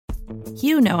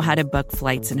You know how to book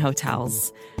flights and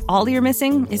hotels. All you're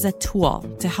missing is a tool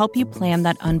to help you plan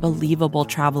that unbelievable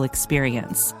travel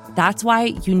experience. That's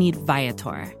why you need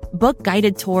Viator. Book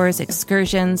guided tours,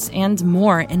 excursions, and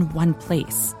more in one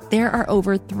place. There are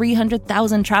over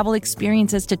 300,000 travel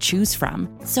experiences to choose from,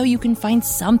 so you can find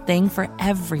something for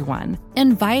everyone.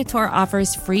 And Viator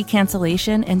offers free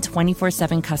cancellation and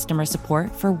 24/7 customer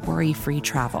support for worry-free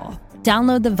travel.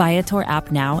 Download the Viator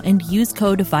app now and use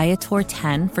code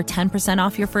Viator10 for 10%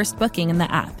 off your first booking in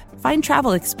the app. Find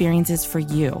travel experiences for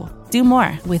you. Do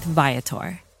more with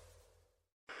Viator.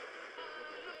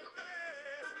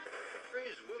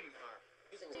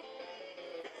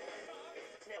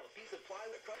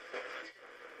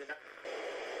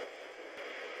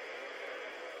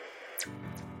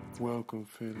 Welcome,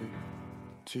 Philly,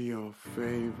 to your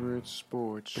favorite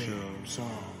sports show, Babes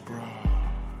on Broad,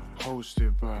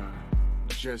 hosted by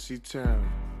Jesse Taylor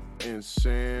and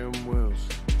Sam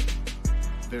Wilson.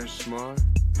 They're smart,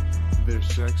 they're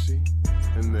sexy,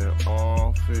 and they're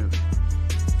all Philly.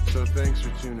 So thanks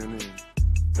for tuning in,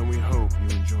 and we hope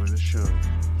you enjoy the show.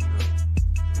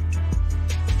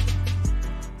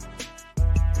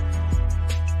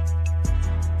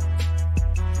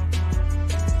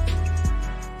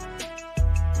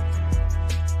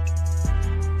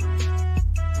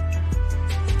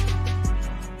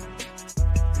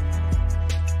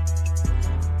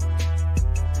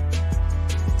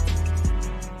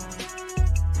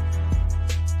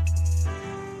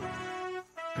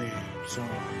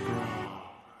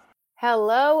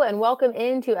 Hello and welcome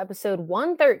into episode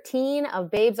 113 of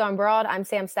Babes on Broad. I'm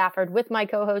Sam Stafford with my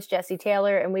co-host Jesse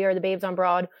Taylor, and we are the Babes on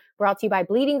Broad, brought to you by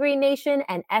Bleeding Green Nation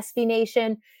and SB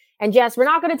Nation. And Jess, we're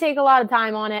not going to take a lot of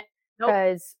time on it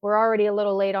because we're already a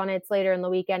little late on it. It's later in the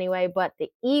week anyway, but the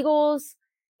Eagles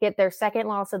get their second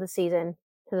loss of the season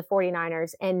to the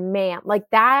 49ers. And man, like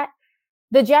that,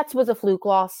 the Jets was a fluke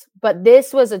loss, but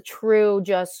this was a true,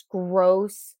 just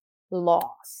gross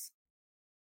loss.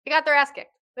 They got their ass kicked.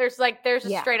 There's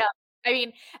just straight up. I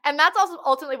mean, and that's also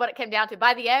ultimately what it came down to.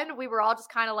 By the end, we were all just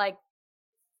kind of like,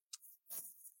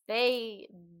 they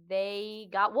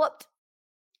got whooped,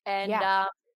 and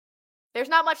there's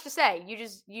not much to say.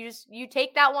 You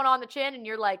take that one on the chin, and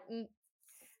you're like,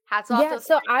 hats off. Yeah.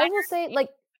 So I will say, like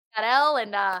that L,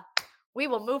 and we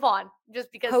will move on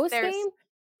just because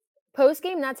post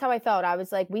game. That's how I felt. I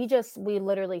was like, we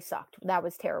literally sucked. That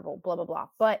was terrible. Blah blah blah.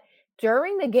 But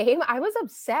during the game, I was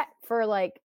upset for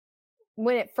like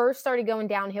when it first started going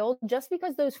downhill, just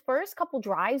because those first couple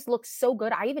drives looked so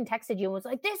good. I even texted you and was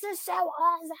like, this is so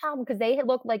awesome, because they had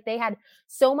looked like they had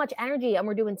so much energy and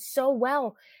were doing so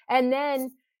well. And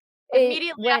then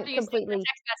immediately went after you completely sent the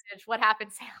text message, what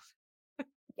happened, Sam?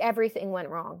 Everything went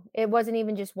wrong. It wasn't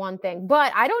even just one thing.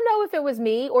 But I don't know if it was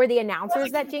me or the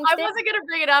announcers that jinxed it. I wasn't gonna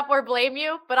bring it up or blame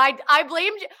you, but I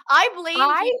blamed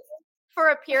you for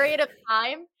a period of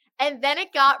time. And then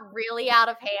it got really out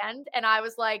of hand, and I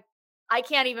was like, I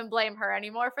can't even blame her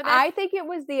anymore for this. I think it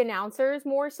was the announcers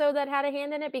more so that had a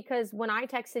hand in it, because when I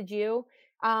texted you,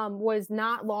 was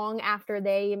not long after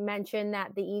they mentioned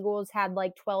that the Eagles had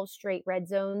like 12 straight red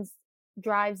zones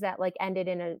drives that like ended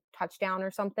in a touchdown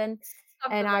or something.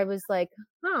 And I was like,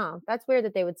 that's weird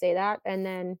that they would say that. And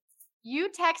then you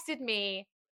texted me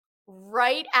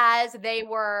right as they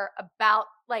were about,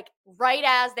 like, right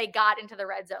as they got into the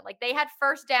red zone. Like, they had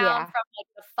first down from like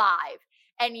the 5.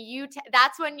 And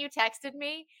that's when you texted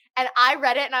me, and I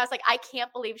read it and I was like, I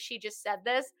can't believe she just said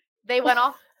this. They went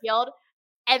off the field,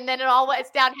 and then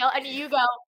it's downhill, and you go,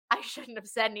 I shouldn't have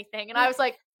said anything. And I was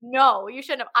like, no, you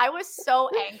shouldn't have. I was so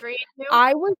angry at you.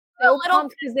 I was so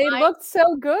pumped because they looked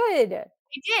so good.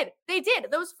 They did.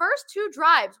 Those first 2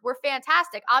 drives were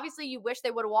fantastic. Obviously, you wish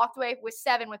they would have walked away with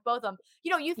 7 with both of them.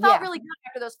 You know, you felt really good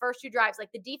after those first 2 drives.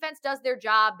 Like, the defense does their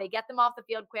job. They get them off the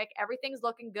field quick. Everything's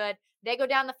looking good. They go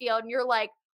down the field, and you're like,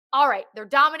 all right, they're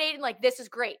dominating. Like, this is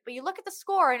great. But you look at the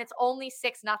score, and it's only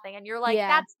 6-0, and you're like,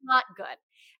 that's not good.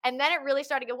 And then it really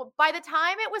started to go. By the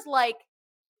time it was like,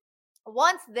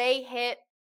 once they hit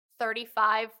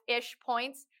 35-ish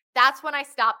points, that's when I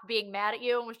stopped being mad at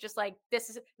you and was just like,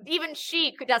 even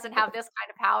she doesn't have this kind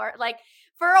of power. Like,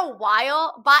 for a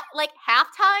while, but like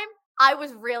halftime, I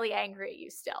was really angry at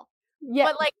you still. Yeah.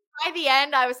 But like by the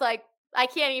end, I was like, I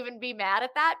can't even be mad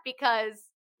at that because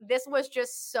this was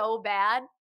just so bad.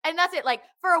 And that's it. Like,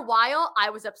 for a while, I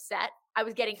was upset. I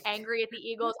was getting angry at the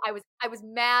Eagles. I was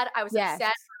mad. I was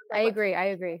upset. I agree.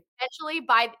 Eventually,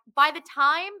 by the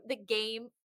time the game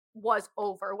was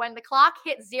over, when the clock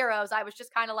hit zeros, I was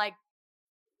just kind of like,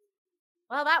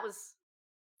 well, that was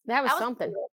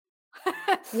something. Cool.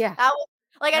 Yeah. That was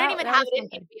like, I didn't even have it in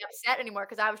me to be upset anymore,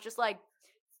 because I was just like,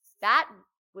 that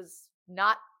was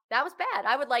not That was bad.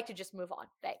 I would like to just move on.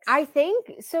 Thanks. I think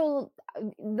so.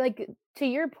 Like, to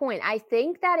your point, I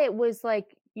think that it was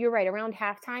like, you're right, around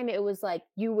halftime, it was like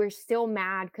you were still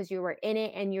mad because you were in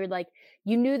it and you're like,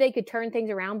 you knew they could turn things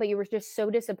around, but you were just so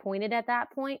disappointed at that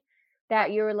point that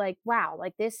Right. you were like, wow,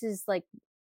 like this is like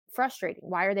frustrating.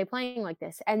 Why are they playing like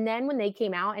this? And then when they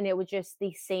came out and it was just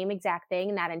the same exact thing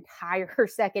in that entire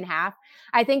second half,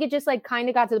 I think it just like kind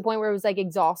of got to the point where it was like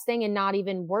exhausting and not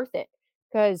even worth it.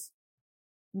 Because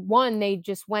one, they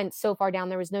just went so far down,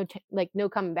 there was no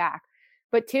coming back.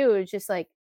 But two, it's just like,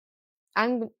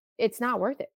 it's not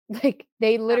worth it. Like,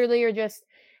 they literally are just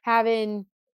having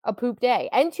a poop day.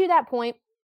 And to that point,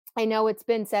 I know it's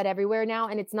been said everywhere now,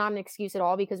 and it's not an excuse at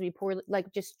all because we poorly,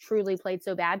 like, just truly played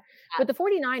so bad. But the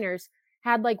 49ers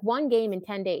had like one game in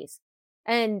 10 days.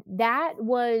 And that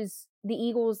was the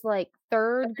Eagles' like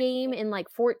third game in like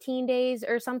 14 days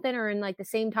or something, or in like the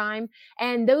same time.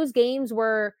 And those games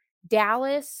were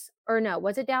Dallas, or no,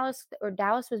 was it Dallas? Or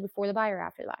Dallas was before the bye or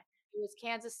after the bye? It was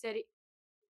Kansas City. It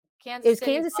Kansas was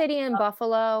City. Kansas City and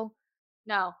Buffalo.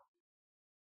 No.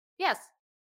 Yes.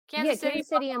 Yeah, Kansas City, Kansas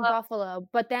City and Buffalo. Buffalo.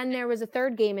 But then there was a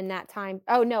third game in that time.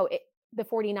 Oh, no, the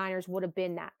 49ers would have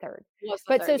been that third. Was the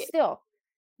But third so game. still,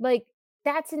 like,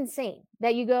 that's insane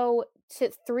that you go to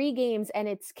 3 games and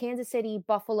it's Kansas City,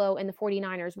 Buffalo, and the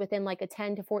 49ers within like a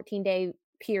 10 to 14 day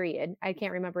period. I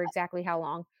can't remember exactly how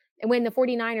long. And when the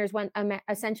 49ers went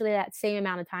essentially that same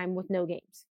amount of time with no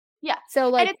games. Yeah. So,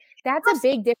 And like, it's that's a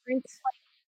big difference.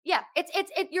 Yeah,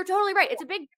 you're totally right. It's a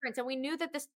big difference. And we knew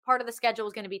that this part of the schedule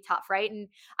was going to be tough, right? And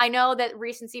I know that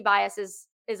recency bias is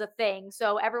a thing.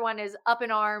 So everyone is up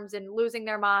in arms and losing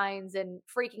their minds and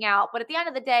freaking out. But at the end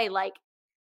of the day, like,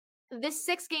 this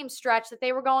 6-game stretch that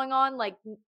they were going on, like,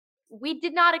 we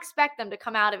did not expect them to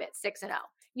come out of it 6-0.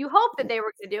 You hope that they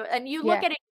were going to do it. And you look Yeah.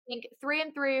 at it, you think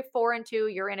 3-3,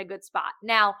 4-2, you're in a good spot.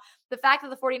 Now, the fact that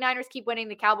the 49ers keep winning,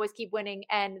 the Cowboys keep winning,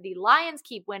 and the Lions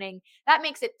keep winning, that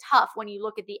makes it tough when you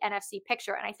look at the NFC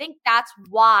picture. And I think that's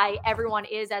why everyone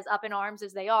is as up in arms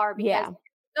as they are, because Yeah.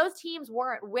 those teams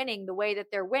weren't winning the way that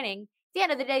they're winning. At the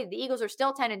end of the day, the Eagles are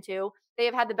still 10-2. They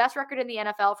have had the best record in the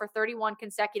NFL for 31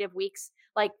 consecutive weeks.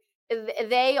 Like,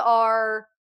 they are,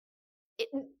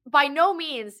 by no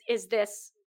means is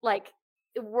this like,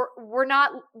 we're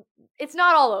not, it's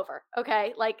not all over,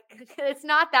 okay? Like, it's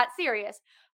not that serious.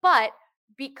 But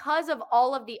because of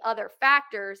all of the other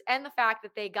factors and the fact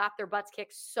that they got their butts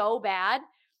kicked so bad,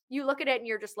 you look at it and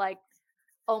you're just like,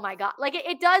 oh my God. Like,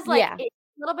 it does, like, Yeah. it's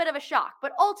a little bit of a shock.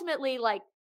 But ultimately, like,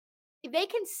 they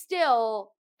can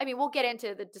still, I mean, we'll get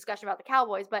into the discussion about the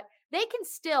Cowboys, but they can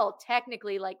still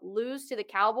technically like lose to the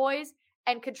Cowboys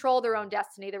and control their own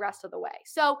destiny the rest of the way.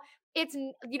 So it's,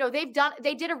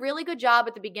 they did a really good job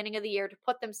at the beginning of the year to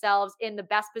put themselves in the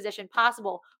best position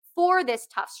possible for this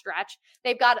tough stretch.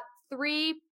 They've got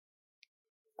 3,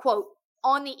 quote,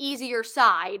 on the easier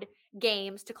side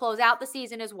games to close out the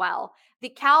season as well. The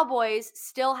Cowboys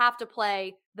still have to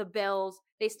play the Bills.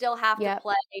 They still have to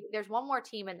play. There's one more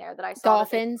team in there that I saw.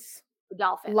 Dolphins. The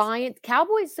Dolphins. Lions,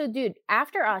 Cowboys. So, dude,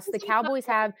 after us, the Cowboys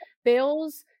have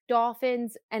Bills,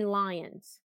 Dolphins, and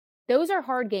Lions. Those are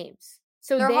hard games.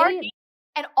 So they're hard games,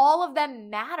 and all of them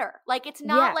matter. Like, it's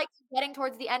not like getting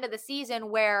towards the end of the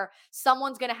season where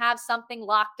someone's going to have something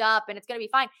locked up and it's going to be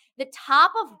fine. The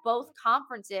top of both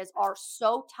conferences are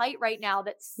so tight right now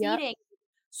that seeding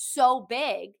so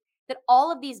big that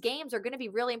all of these games are going to be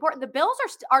really important. The Bills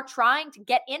are trying to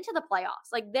get into the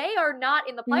playoffs. Like, they are not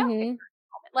in the playoff picture at the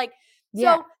moment. Like,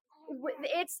 so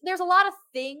there's a lot of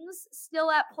things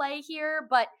still at play here,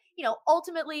 but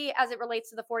ultimately, as it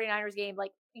relates to the 49ers game,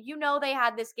 like, they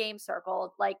had this game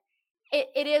circled. Like,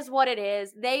 it is what it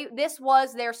is. This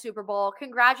was their Super Bowl.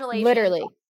 Congratulations, literally,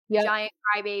 giant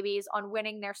crybabies, on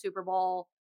winning their Super Bowl.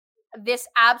 This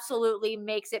absolutely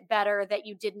makes it better that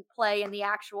you didn't play in the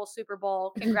actual Super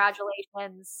Bowl.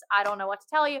 Congratulations. I don't know what to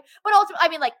tell you, but ultimately, I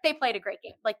mean, like, they played a great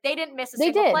game. Like, they didn't miss a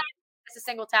single play, miss a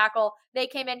single tackle. They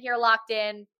came in here locked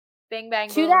in. Bing, bang,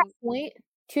 boom.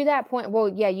 To that point, well,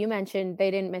 yeah, you mentioned they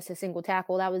didn't miss a single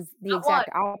tackle. That was the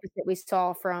exact opposite we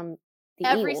saw from the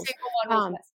Eagles. Every single one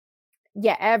was missed.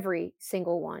 Yeah, every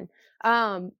single one.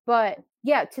 But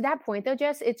yeah, to that point though,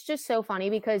 Jess, it's just so funny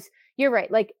because you're right.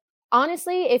 Like,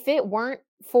 honestly, if it weren't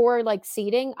for like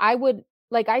seeding, I would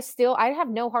like, I have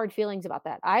no hard feelings about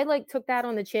that. I like took that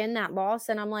on the chin, that loss,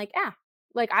 and I'm like,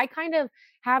 like, I kind of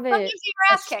have a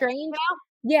strange,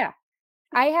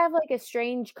 I have like a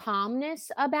strange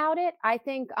calmness about it. I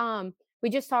think we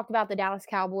just talked about the Dallas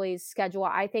Cowboys schedule.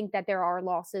 I think that there are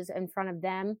losses in front of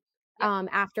them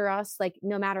after us, like,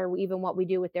 no matter even what we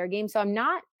do with their game. So I'm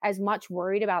not as much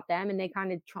worried about them, and they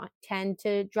kind of tend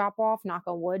to drop off, knock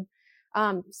on wood.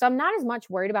 So I'm not as much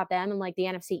worried about them in like the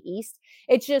NFC East.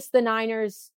 It's just the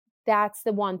Niners. That's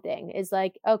the one thing is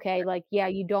like, okay, like, yeah,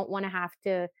 you don't want to have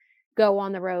to go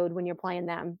on the road when you're playing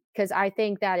them. Cause I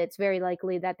think that it's very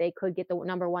likely that they could get the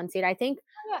number 1 seed. I think,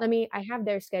 Yeah. I have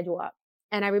their schedule up.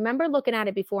 And I remember looking at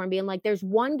it before and being like, there's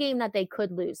one game that they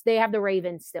could lose. They have the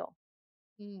Ravens still.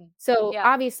 So Yeah.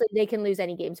 obviously they can lose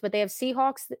any games, but they have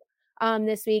Seahawks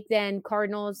this week, then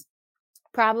Cardinals,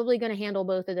 probably going to handle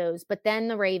both of those, but then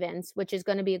the Ravens, which is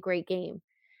going to be a great game,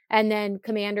 and then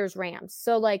Commanders, Rams.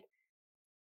 So like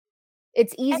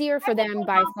it's And easier for depending them on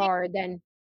by how far than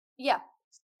yeah. I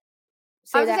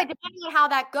say was gonna say, that. depending on how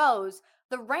that goes,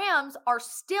 the Rams are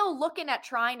still looking at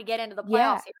trying to get into the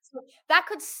Yeah. playoffs here. So that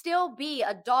could still be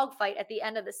a dogfight at the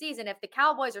end of the season if the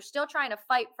Cowboys are still trying to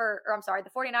fight for, or I'm sorry, the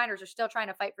 49ers are still trying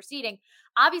to fight for seeding.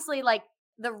 Obviously, like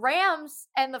the Rams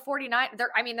and the 49ers,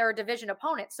 they're a division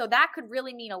opponent. So that could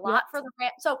really mean a lot Yep. for the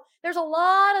Rams. So there's a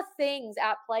lot of things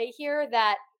at play here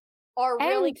that are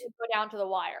really And going to go down to the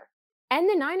wire. and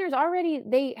the Niners already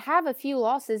they have a few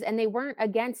losses and they weren't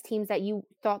against teams that you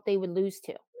thought they would lose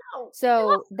to. No,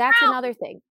 So that's Browns. another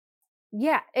thing.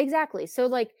 Yeah, exactly. So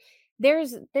like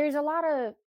there's a lot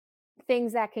of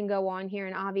things that can go on here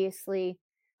and obviously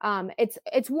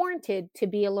it's warranted to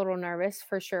be a little nervous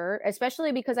for sure,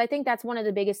 especially because I think that's one of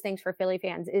the biggest things for Philly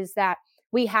fans is that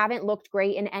we haven't looked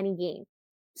great in any game.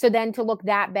 So then to look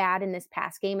that bad in this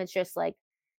past game, it's just like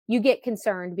you get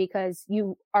concerned because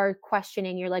you are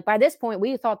questioning. You're like, by this point,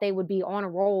 we thought they would be on a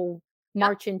roll Yep.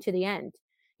 marching to the end.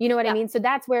 You know what I Yeah. mean? So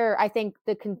that's where I think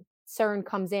the concern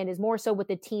comes in is more so with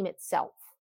the team itself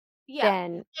Yeah.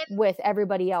 than with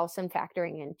everybody else and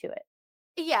factoring into it.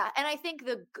 Yeah, and I think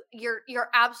you're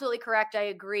absolutely correct. I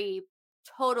agree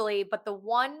totally, but the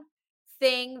one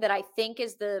thing that I think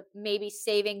is the maybe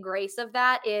saving grace of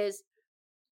that is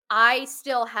I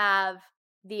still have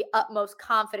the utmost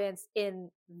confidence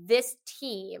in this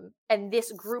team and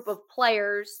this group of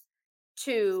players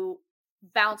to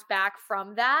bounce back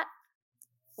from that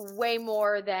way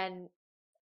more than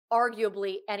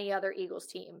arguably any other Eagles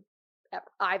team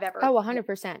I've ever. Oh, You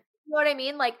 100%. know what I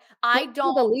mean? Like I The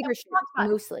don't. And we leadership talked about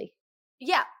mostly.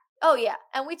 yeah. Oh, yeah.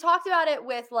 And we talked about it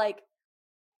with like,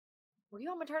 were you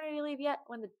on maternity leave yet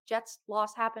when the Jets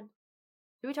loss happened?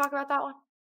 Did we talk about that one?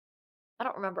 I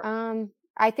don't remember.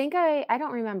 I think I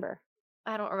don't remember.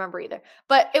 I don't remember either.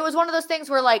 But it was one of those things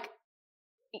where like,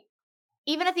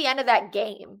 even at the end of that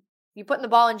game, you putting the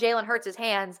ball in Jalen Hurts'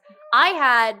 hands, I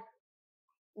had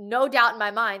no doubt in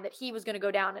my mind that he was going to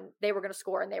go down and they were going to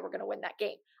score and they were going to win that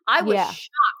game. I was Yeah.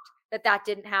 shocked that that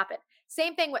didn't happen.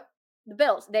 Same thing with the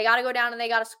Bills. They got to go down and they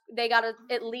got to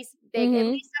at least have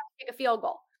to kick a field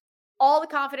goal. All the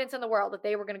confidence in the world that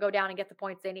they were going to go down and get the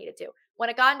points they needed to. When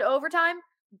it got into overtime,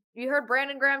 you heard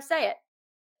Brandon Graham say it.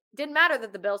 Didn't matter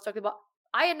that the Bills took the ball.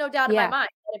 I had no doubt in my mind.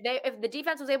 If the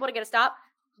defense was able to get a stop,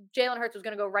 Jalen Hurts was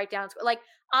going to go right down and score. Like,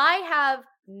 I have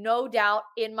no doubt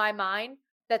in my mind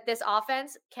that this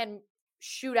offense can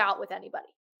shoot out with anybody.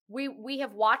 We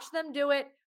have watched them do it.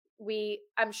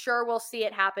 I'm sure we'll see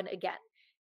it happen again.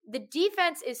 The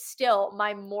defense is still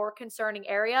my more concerning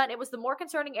area, and it was the more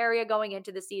concerning area going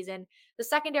into the season. The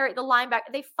secondary, the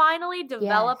linebacker, they finally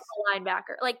developed a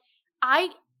linebacker. Like, I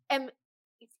am,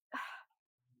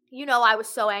 I was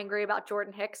so angry about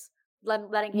Jordan Hicks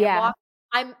letting him walk.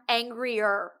 I'm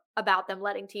angrier about them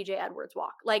letting TJ Edwards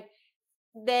walk. Like,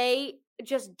 they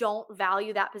just don't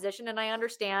value that position. And I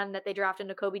understand that they drafted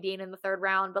Nakobe Dean in the 3rd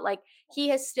round, but like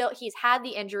he's had the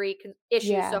injury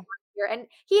issues so far here. And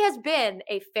he has been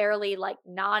a fairly like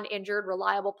non-injured,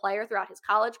 reliable player throughout his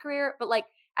college career. But like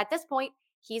at this point,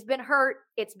 he's been hurt.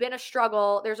 It's been a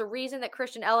struggle. There's a reason that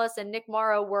Christian Ellis and Nick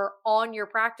Morrow were on your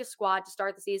practice squad to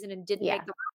start the season and didn't make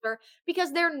the roster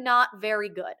because they're not very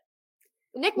good.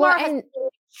 Nick Morrow has played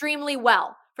extremely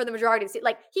well for the majority of the season.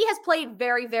 Like he has played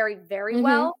very, very, very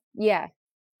well. Yeah.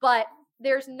 But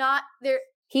there's not there.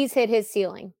 He's hit his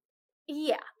ceiling.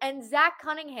 Yeah. And Zach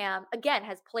Cunningham, again,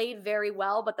 has played very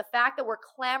well. But the fact that we're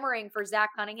clamoring for Zach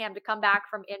Cunningham to come back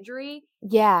from injury.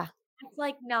 Yeah. It's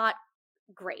like not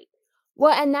great.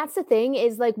 Well, and that's the thing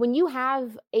is like when you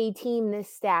have a team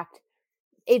this stacked,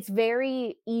 it's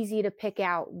very easy to pick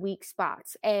out weak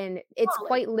spots. And it's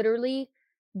quite literally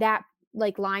that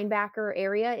like linebacker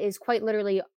area is quite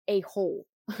literally a hole.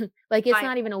 Like it's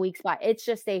not even a weak spot. It's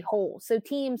just a hole. So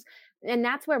teams, and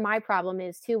that's where my problem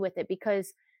is too with it,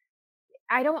 because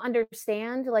I don't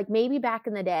understand, like maybe back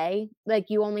in the day, like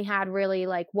you only had really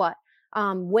like what,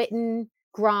 Witten,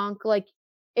 Gronk, like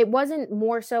it wasn't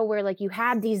more so where like you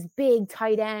had these big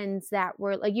tight ends that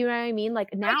were like, you know what I mean?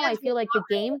 Like now I feel like the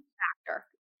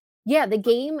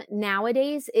game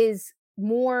nowadays is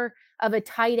more of a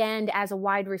tight end as a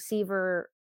wide receiver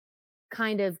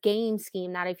kind of game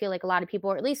scheme that I feel like a lot of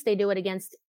people, or at least they do it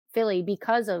against Philly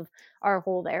because of our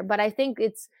hole there. But I think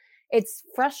it's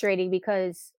frustrating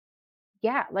because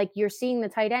like you're seeing the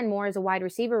tight end more as a wide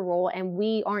receiver role, and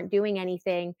we aren't doing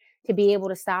anything to be able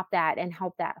to stop that and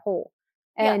help that hole.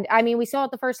 And I mean, we saw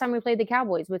it the first time we played the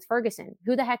Cowboys with Ferguson.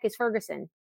 Who the heck is Ferguson?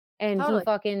 And he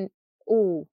fucking,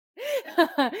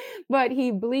 but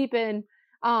he bleeping,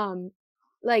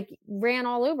 like ran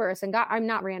all over us and I'm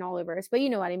not ran all over us, but you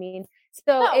know what I mean?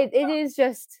 So it is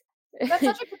just, that's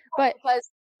such a good point because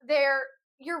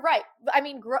you're right. I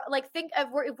mean,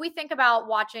 if we think about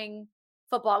watching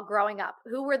football growing up,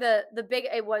 who were the big,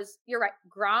 you're right.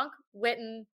 Gronk,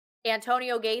 Witten,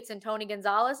 Antonio Gates, and Tony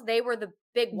Gonzalez. They were the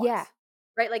big ones. Yeah.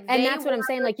 Right. Like, and that's what I'm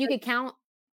saying. Like you could count,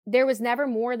 there was never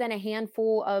more than a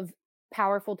handful of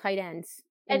powerful tight ends.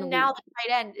 And now the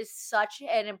tight end is such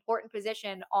an important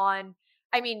position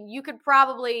I mean, you could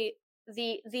probably,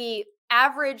 the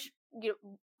average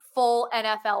full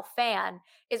NFL fan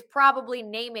is probably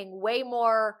naming way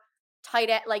more tight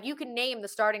end. Like you can name the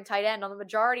starting tight end on the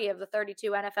majority of the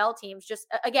 32 NFL teams. Just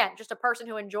a person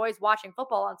who enjoys watching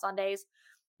football on Sundays.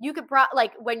 You could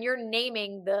like when you're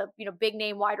naming the, big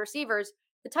name wide receivers,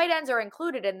 the tight ends are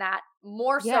included in that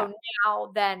more so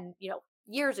now than,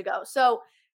 years ago. So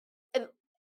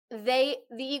the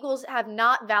Eagles have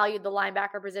not valued the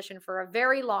linebacker position for a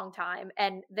very long time.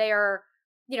 And they're,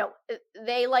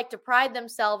 they like to pride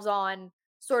themselves on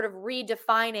sort of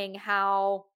redefining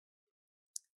how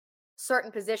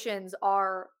certain positions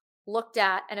are looked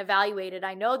at and evaluated.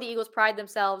 I know the Eagles pride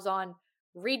themselves on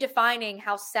redefining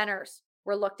how centers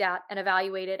were looked at and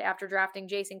evaluated after drafting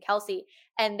Jason Kelce.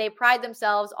 And they pride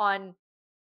themselves on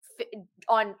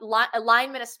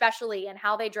alignment, especially, and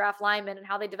how they draft linemen and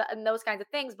how they develop and those kinds of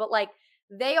things. But like,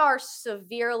 they are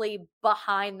severely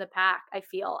behind the pack, I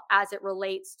feel, as it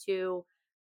relates to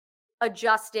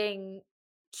adjusting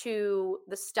to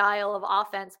the style of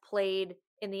offense played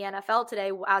in the NFL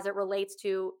today, as it relates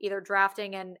to either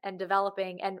drafting and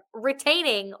developing and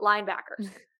retaining linebackers.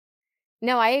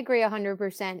 No, I agree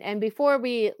 100%. And before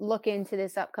we look into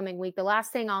this upcoming week, the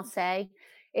last thing I'll say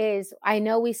is, I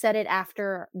know we said it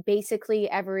after basically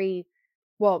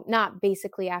not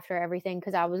basically after everything,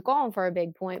 because I was going for a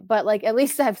big point, but like at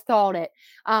least I've thought it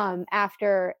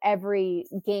after every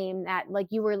game, that like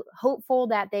you were hopeful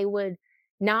that they would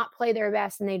not play their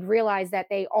best and they'd realize that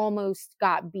they almost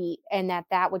got beat, and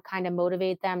that would kind of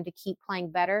motivate them to keep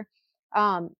playing better.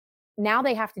 Now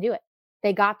they have to do it.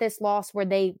 They got this loss where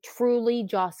they truly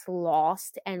just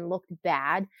lost and looked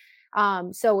bad.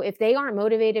 So if they aren't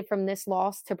motivated from this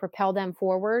loss to propel them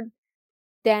forward,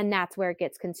 then that's where it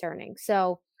gets concerning.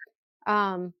 So,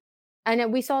 and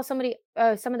then we saw some of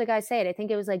the guys say it. I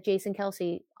think it was like Jason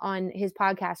Kelce on his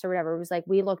podcast or whatever. It was like,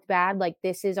 we looked bad. Like,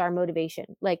 this is our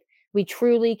motivation. Like, we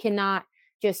truly cannot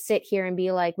just sit here and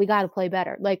be like, we got to play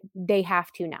better. Like, they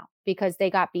have to now, because they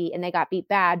got beat, and they got beat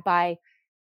bad by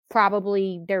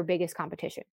probably their biggest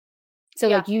competition. So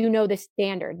like, the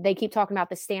standard, they keep talking about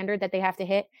the standard that they have to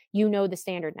hit, the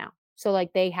standard now. So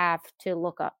like, they have to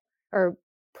look up or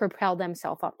propel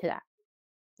themselves up to that.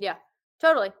 Yeah,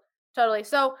 totally.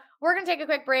 So we're going to take a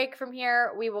quick break from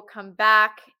here. We will come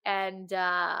back and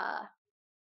talk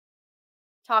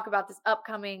about this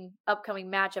upcoming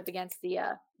matchup against the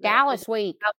Dallas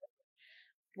week.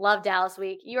 Love Dallas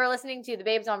week. You are listening to the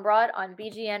Babes on Broad on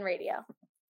BGN Radio.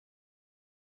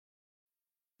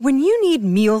 When you need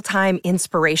mealtime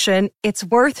inspiration, it's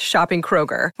worth shopping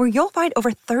Kroger, where you'll find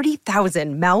over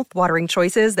 30,000 mouth-watering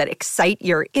choices that excite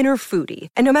your inner foodie.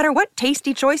 And no matter what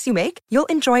tasty choice you make, you'll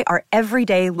enjoy our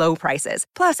everyday low prices,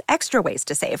 plus extra ways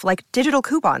to save, like digital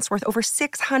coupons worth over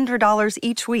 $600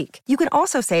 each week. You can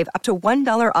also save up to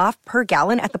 $1 off per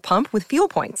gallon at the pump with fuel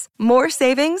points. More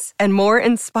savings and more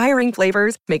inspiring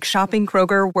flavors make shopping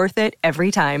Kroger worth it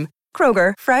every time.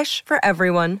 Kroger, fresh for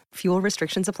everyone. Fuel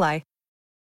restrictions apply.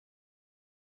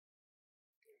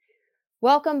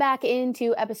 Welcome back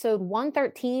into episode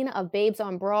 113 of Babes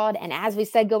on Broad. And as we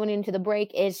said going into the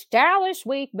break, it's Dallas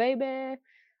week, baby.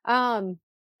 This one,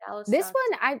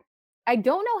 I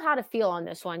don't know how to feel on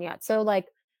this one yet. So like,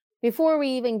 before we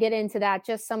even get into that,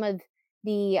 just some of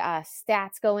the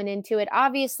stats going into it.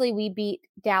 Obviously, we beat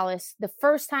Dallas the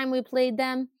first time we played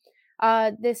them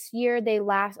this year. They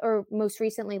most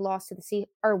recently lost to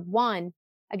won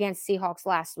against Seahawks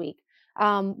last week.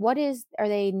 Are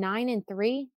they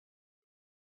 9-3?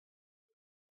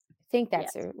 I think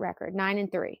that's a record,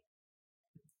 9-3.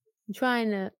 I'm trying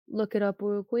to look it up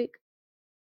real quick.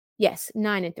 Yes,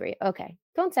 9-3. Okay.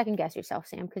 Don't second guess yourself,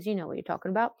 Sam, because you know what you're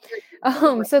talking about.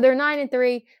 So they're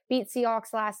 9-3, beat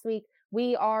Seahawks last week.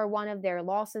 We are one of their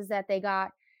losses that they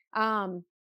got.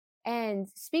 And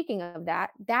speaking of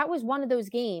that, that was one of those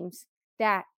games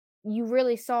that you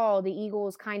really saw the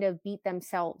Eagles kind of beat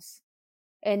themselves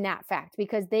in that fact,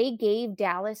 because they gave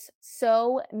Dallas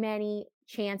so many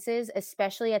chances,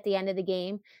 especially at the end of the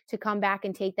game, to come back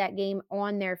and take that game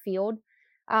on their field.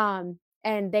 And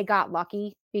they got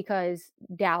lucky because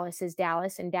Dallas is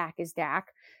Dallas and Dak is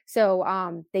Dak.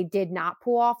 So they did not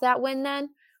pull off that win then.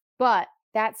 But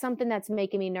that's something that's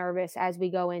making me nervous as we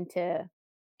go into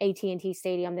AT&T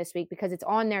Stadium this week, because it's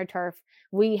on their turf.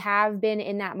 We have been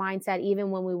in that mindset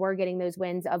even when we were getting those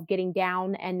wins of getting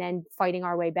down and then fighting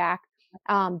our way back.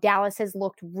 Dallas has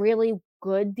looked really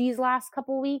good these last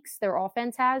couple weeks. Their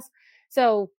offense has.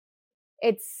 So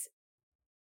it's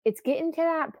getting to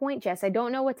that point, Jess. I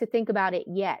don't know what to think about it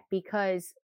yet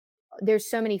because there's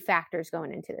so many factors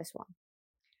going into this one.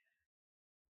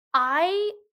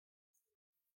 I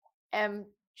am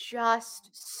just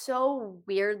so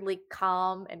weirdly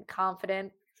calm and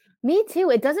confident. Me too.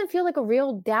 It doesn't feel like a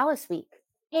real Dallas week.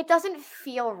 It doesn't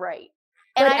feel right.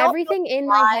 But and everything in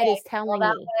my head is telling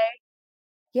me.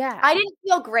 Yeah. I didn't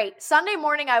feel great. Sunday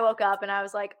morning I woke up and I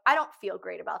was like, I don't feel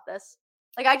great about this.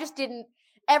 Like, I just didn't.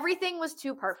 Everything was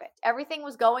too perfect. Everything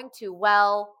was going too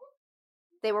well.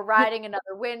 They were riding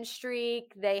another win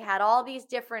streak. They had all these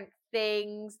different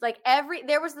things. Like,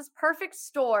 there was this perfect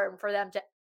storm for them to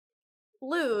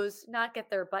lose, not get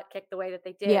their butt kicked the way that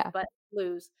they did, but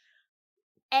lose.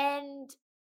 And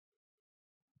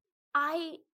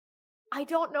I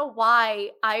don't know why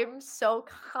I'm so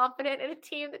confident in a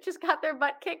team that just got their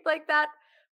butt kicked like that,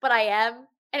 but I am.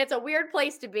 And it's a weird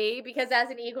place to be because as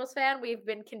an Eagles fan, we've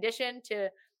been conditioned to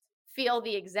feel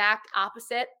the exact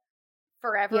opposite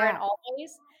forever and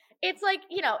always. It's like,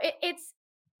 it's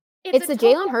the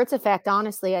Jalen Hurts effect,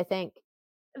 honestly, I think.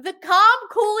 The calm,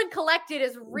 cool, and collected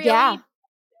is really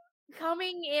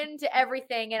coming into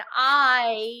everything, and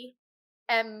I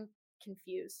am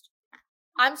confused.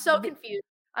 I'm so confused.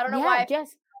 I don't know why.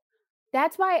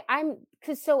 That's why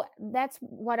that's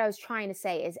what I was trying to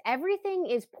say is everything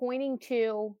is pointing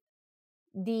to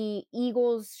the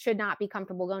Eagles should not be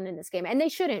comfortable going in this game, and they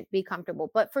shouldn't be comfortable.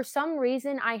 But for some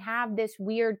reason, I have this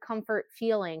weird comfort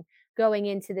feeling going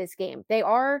into this game. They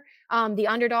are the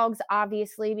underdogs,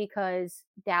 obviously, because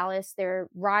Dallas, they're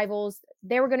rivals.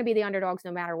 They were going to be the underdogs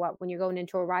no matter what when you're going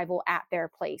into a rival at their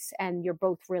place, and you're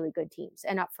both really good teams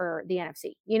and up for the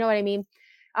NFC. You know what I mean?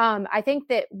 I think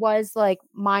that was like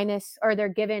they're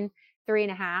given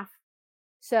 3.5.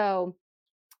 So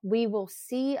we will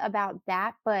see about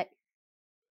that. But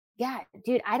yeah,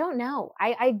 dude, I don't know.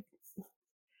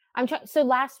 I'm trying. So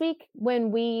last week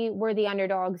when we were the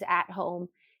underdogs at home,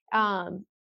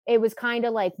 it was kind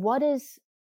of like, what does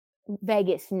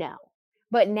Vegas know?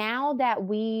 But now that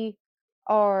we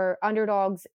are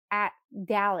underdogs at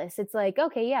Dallas, it's like,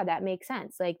 okay, yeah, that makes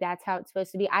sense. Like, that's how it's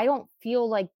supposed to be. I don't feel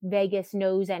like Vegas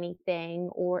knows anything,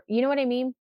 or you know what I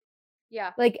mean?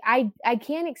 Yeah. Like, I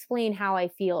can't explain how I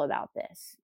feel about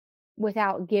this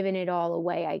without giving it all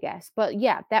away, I guess. But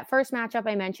yeah, that first matchup,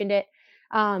 I mentioned it.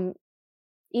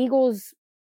 Eagles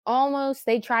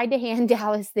they tried to hand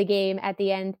Dallas the game at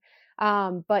the end.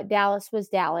 But Dallas was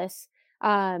Dallas.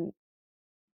 Dallas.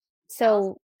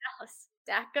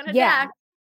 Dak gonna Dak.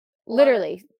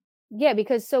 Literally. Yeah,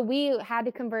 because so we had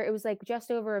to convert. It was like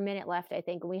just over a minute left, I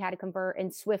think, and we had to convert,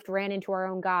 and Swift ran into our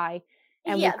own guy,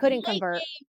 and we couldn't convert.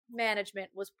 Management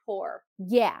was poor.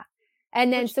 Yeah.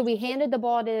 And then so we handed the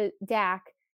ball to Dak.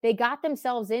 They got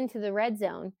themselves into the red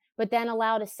zone, but then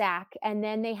allowed a sack, and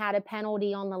then they had a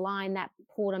penalty on the line that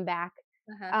pulled them back.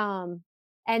 And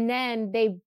then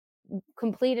they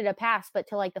completed a pass, but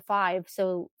to like the 5,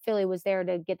 so Philly was there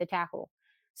to get the tackle.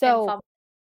 So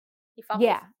he fumbled.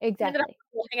 Yeah, exactly.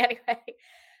 Anyway,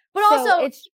 but so also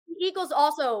the Eagles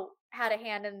also had a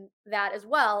hand in that as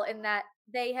well, in that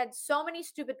they had so many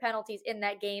stupid penalties in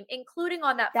that game, including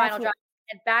on that final drive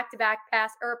and back-to-back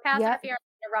pass interference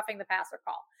and roughing the passer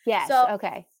call. Yes. So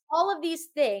okay. All of these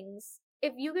things,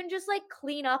 if you can just like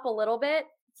clean up a little bit,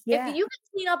 if you can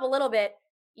clean up a little bit,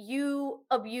 you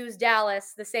abuse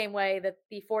Dallas the same way that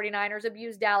the 49ers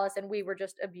abused Dallas, and we were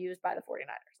just abused by the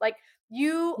 49ers. Like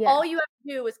all you have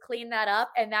to do is clean that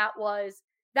up, and that was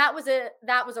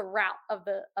a rout of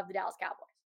the Dallas Cowboys.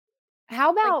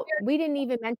 How about we didn't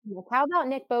even mention this? How about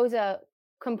Nick Bosa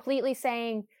completely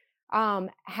saying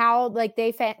how like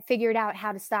they figured out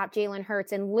how to stop Jalen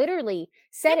Hurts, and literally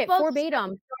said Nick it Bosa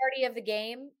verbatim. Majority of the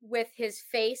game with his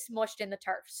face mushed in the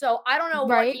turf. So I don't know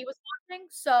what he was watching.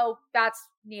 So that's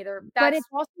neither. But it's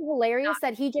also hilarious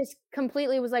that he just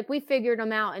completely was like, we figured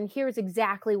them out, and here's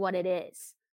exactly what it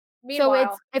is.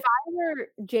 Meanwhile, So if I were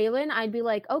Jalen, I'd be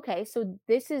like, okay, so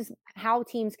this is how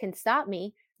teams can stop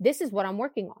me. This is what I'm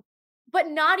working on. but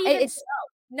not even It's so.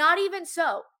 Not even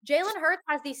so. Jalen Hurts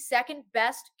has the second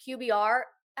best QBR,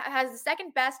 has the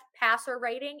second best passer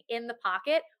rating in the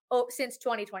pocket since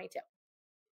 2022.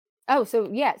 oh, so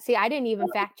yeah. See, I didn't even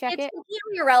fact check It's it.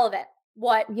 completely irrelevant.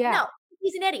 What? Yeah, No,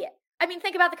 he's an idiot. I mean,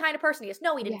 think about the kind of person he is.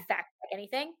 No, he yeah, didn't fact check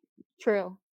anything.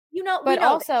 true. We But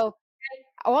know this.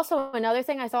 also another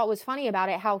thing I thought was funny about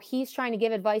it, how he's trying to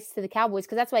give advice to the Cowboys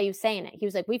because that's why he was saying it. He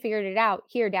was like, "We figured it out.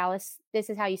 Here, Dallas. This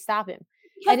is how you stop him."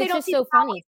 Because And they it's don't just see the so Cowboys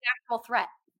funny. as an actual threat.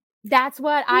 That's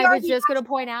what We I are was the just gonna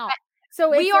actual point out. threat. So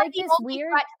We it's are like the this only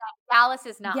weird. threat to them. Dallas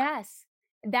is not. Yes.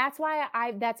 That's why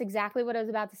that's exactly what I was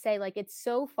about to say. Like, it's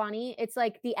so funny. It's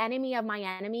like the enemy of my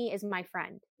enemy is my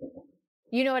friend.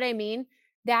 You know what I mean?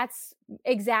 That's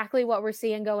exactly what we're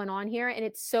seeing going on here. And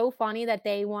it's so funny that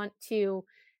they want to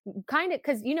kind of,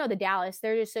 because the Dallas,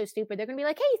 they're just so stupid. They're gonna be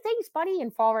like, "Hey, thanks, buddy,"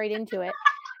 and fall right into it.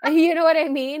 You know what I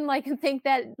mean? Like, and think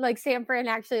that like San Fran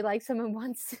actually likes him and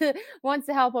wants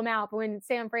to help him out. But when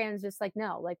San Fran's just like,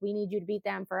 "No, like we need you to beat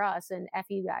them for us and F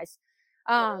you guys."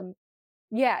 Um,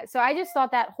 yeah, so I just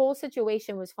thought that whole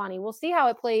situation was funny. We'll see how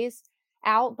it plays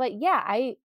out, but yeah,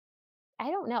 I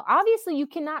don't know. Obviously, you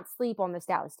cannot sleep on this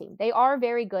Dallas team. They are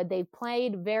very good. They've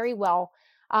played very well,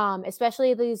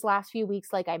 especially these last few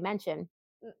weeks, like I mentioned.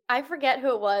 I forget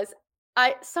who it was.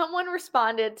 Someone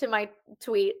responded to my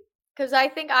tweet because I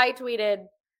think I tweeted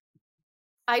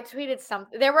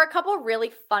something. There were a couple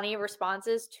really funny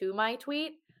responses to my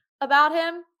tweet about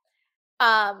him.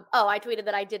 I tweeted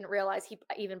that I didn't realize he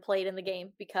even played in the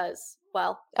game because,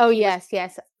 well, Oh he was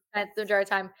yes. spent the majority of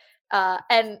the time.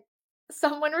 And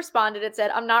someone responded and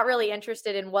said, "I'm not really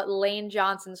interested in what Lane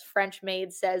Johnson's French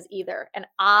maid says either." And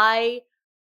I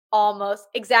almost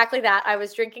exactly that. I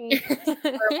was drinking when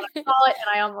I saw it, and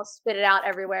I almost spit it out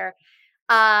everywhere.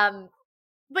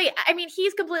 But yeah, I mean,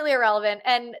 he's completely irrelevant,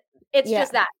 and it's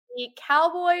just that the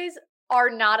Cowboys are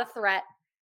not a threat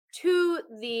to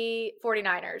the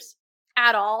 49ers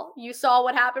at all. You saw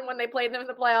what happened when they played them in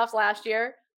the playoffs last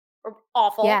year.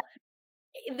 Awful. Yeah.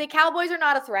 The Cowboys are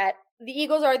not a threat. The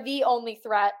Eagles are the only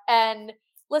threat. And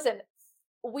listen,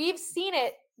 we've seen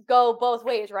it go both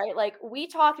ways, right? Like we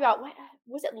talked about,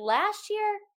 was it last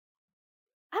year?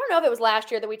 I don't know if it was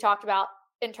last year that we talked about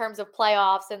in terms of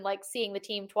playoffs and like seeing the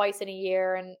team twice in a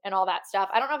year and all that stuff.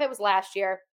 I don't know if it was last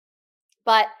year,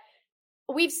 but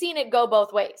we've seen it go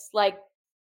both ways. Like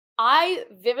I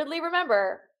vividly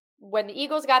remember when the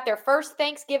Eagles got their first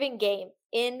Thanksgiving game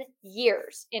in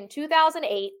years in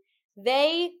 2008,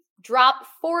 they dropped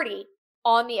 40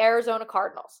 on the Arizona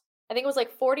Cardinals. I think it was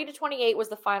like 40-28 was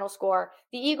the final score.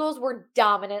 The Eagles were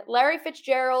dominant. Larry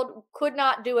Fitzgerald could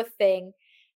not do a thing.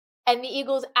 And the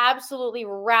Eagles absolutely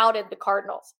routed the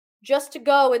Cardinals just to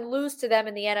go and lose to them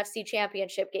in the NFC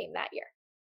Championship game that year.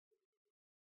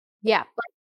 Yeah.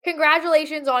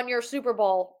 Congratulations on your Super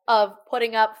Bowl of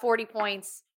putting up 40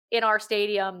 points in our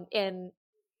stadium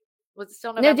was it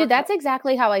still November? No, dude, that's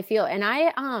exactly how I feel. And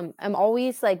I am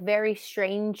always like very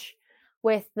strange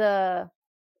with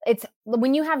it's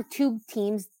when you have two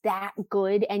teams that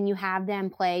good and you have them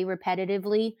play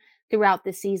repetitively throughout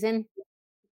the season,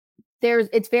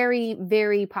 it's very,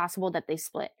 very possible that they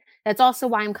split. That's also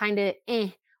why I'm kind of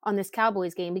on this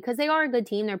Cowboys game because they are a good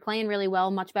team. They're playing really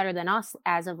well, much better than us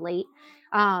as of late.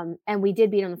 And we did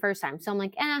beat them the first time. So I'm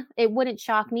like, it wouldn't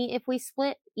shock me if we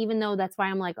split, even though that's why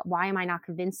I'm like, why am I not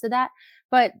convinced of that?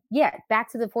 But yeah,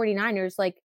 back to the 49ers,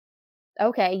 like,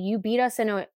 okay, you beat us in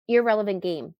an irrelevant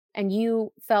game and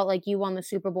you felt like you won the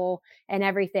Super Bowl and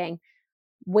everything.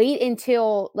 Wait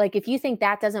until, like, if you think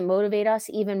that doesn't motivate us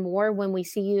even more when we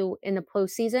see you in the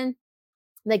postseason,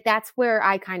 like, that's where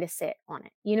I kind of sit on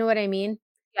it. You know what I mean?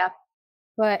 Yeah.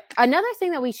 But another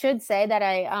thing that we should say that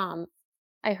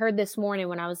I heard this morning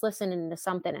when I was listening to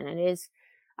something, and it is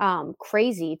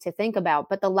crazy to think about,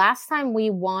 but the last time we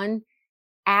won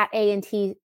at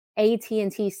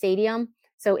AT&T Stadium,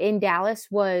 so in Dallas,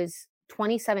 was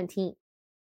 2017.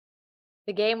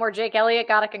 The game where Jake Elliott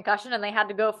got a concussion and they had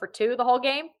to go for 2 the whole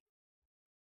game?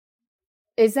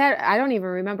 Is that, I don't even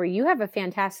remember. You have a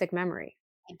fantastic memory.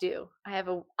 I do.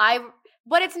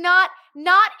 But it's not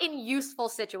in useful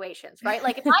situations, right?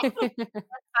 Like if I had that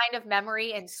kind of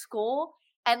memory in school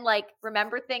and like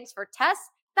remember things for tests,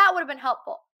 that would have been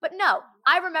helpful. But no,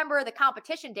 I remember the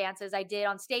competition dances I did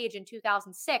on stage in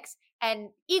 2006 and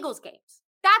Eagles games.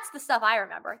 That's the stuff I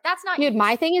remember. That's not Dude, useful.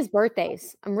 my thing is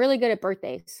birthdays. I'm really good at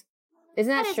birthdays. Isn't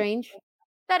that strange?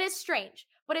 That is strange,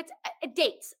 but it's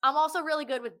dates. I'm also really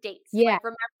good with dates. Yeah. Like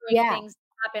remembering things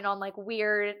that happen on like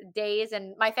weird days.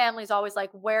 And my family's always like,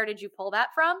 where did you pull that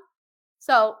from?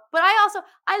 So, but I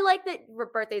like that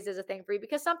birthdays is a thing for you,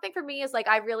 because something for me is like,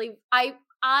 I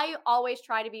always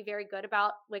try to be very good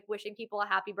about like wishing people a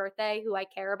happy birthday who I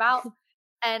care about.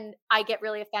 And I get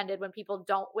really offended when people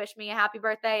don't wish me a happy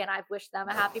birthday and I've wished them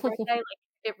a happy birthday. Like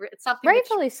it's something that's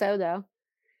Rightfully so, though.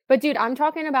 But dude, I'm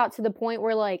talking about to the point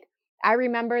where like I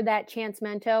remember that Chance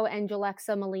Mento and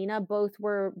Jalexa Molina both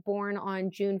were born on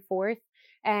June 4th.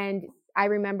 And I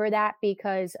remember that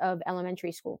because of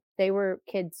elementary school. They were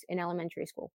kids in elementary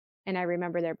school. And I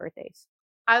remember their birthdays.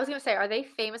 I was gonna say, are they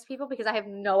famous people? Because I have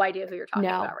no idea who you're talking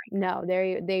about right now.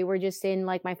 No, they were just in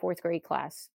like my 4th grade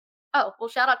class. Oh, well,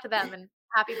 shout out to them and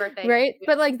happy birthday. Right?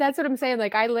 But like that's what I'm saying.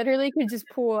 Like I literally could just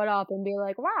pull it up and be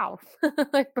like, wow,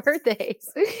 like birthdays.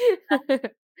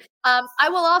 I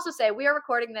will also say we are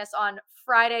recording this on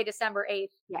Friday, December 8th.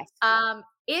 Yes.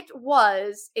 It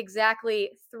was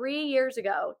exactly 3 years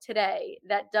ago today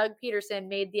that Doug Peterson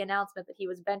made the announcement that he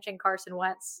was benching Carson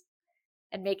Wentz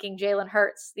and making Jalen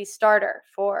Hurts the starter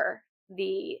for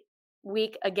the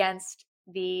week against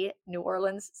the New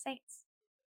Orleans Saints.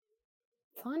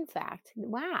 Fun fact.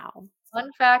 Wow.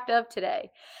 Fun fact of today.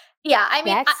 Yeah, I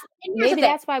mean, maybe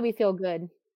that's why we feel good.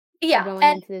 Yeah, going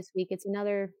into this week. It's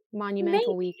another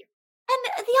monumental week.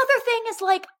 And the other thing is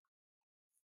like,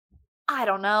 I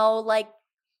don't know, like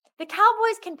the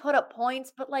Cowboys can put up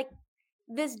points, but like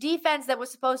this defense that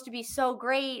was supposed to be so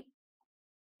great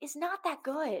is not that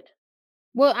good.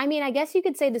 Well, I mean, I guess you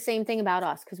could say the same thing about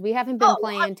us because we haven't been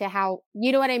playing to how,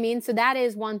 you know what I mean? So that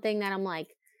is one thing that I'm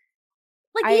like.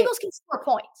 Like the Eagles can score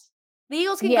points. The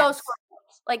Eagles can go score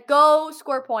points. Like go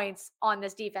score points on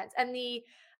this defense. And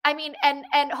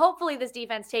and hopefully this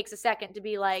defense takes a second to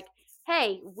be like,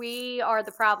 hey, we are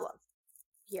the problem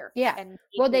here. Yeah. And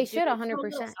well, they should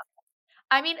 100%.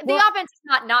 I mean, the offense is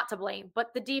not to blame,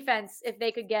 but the defense, if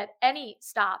they could get any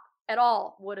stop at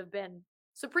all, would have been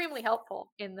supremely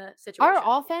helpful in the situation.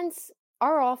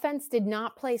 Our offense did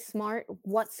not play smart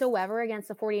whatsoever against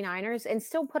the 49ers and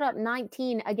still put up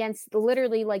 19 against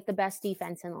literally like the best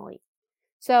defense in the league.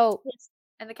 So,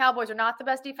 and the Cowboys are not the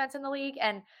best defense in the league,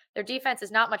 and their defense is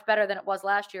not much better than it was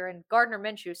last year. And Gardner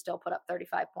Minshew still put up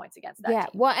 35 points against that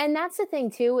team. Well, and that's the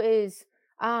thing too is,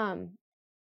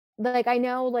 like I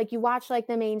know, like you watch like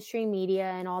the mainstream media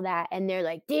and all that, and they're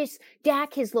like, "This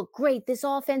Dak has looked great. This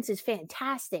offense is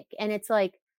fantastic," and it's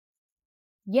like,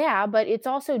 yeah, but it's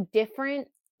also different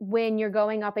when you're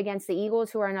going up against the Eagles,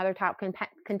 who are another top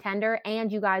contender,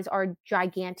 and you guys are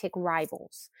gigantic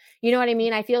rivals. You know what I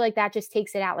mean? I feel like that just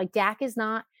takes it out. Like Dak is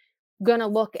not gonna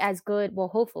look as good. Well,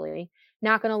 hopefully,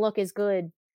 not gonna look as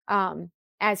good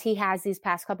as he has these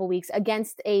past couple weeks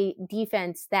against a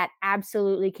defense that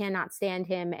absolutely cannot stand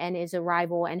him and is a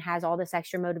rival and has all this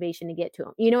extra motivation to get to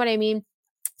him. You know what I mean?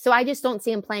 So I just don't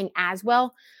see him playing as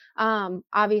well.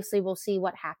 Obviously, we'll see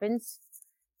what happens.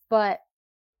 But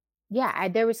yeah,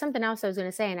 there was something else I was going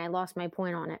to say and I lost my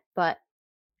point on it, but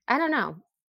I don't know.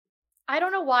 I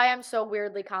don't know why I'm so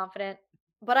weirdly confident,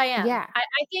 but I am. Yeah.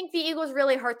 I think the Eagles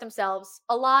really hurt themselves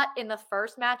a lot in the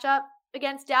first matchup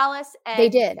against Dallas. And they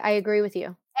did. I agree with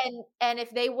you. And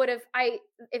if they would have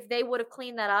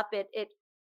cleaned that up, if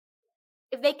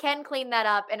they can clean that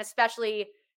up and especially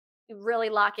really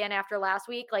lock in after last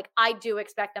week, like I do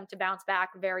expect them to bounce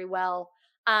back very well.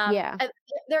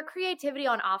 Their creativity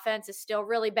on offense is still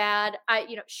really bad.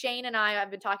 Shane and I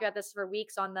have been talking about this for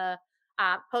weeks on the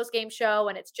post-game show,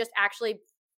 and it's just actually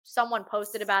someone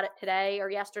posted about it today or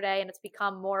yesterday, and it's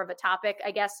become more of a topic, I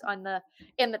guess, in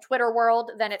the Twitter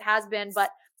world than it has been.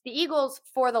 But the Eagles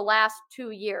for the last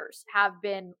 2 years have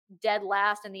been dead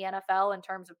last in the NFL in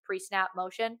terms of pre-snap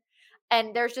motion,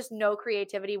 and there's just no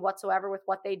creativity whatsoever with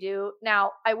what they do.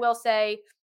 Now, I will say,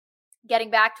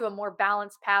 getting back to a more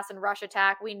balanced pass and rush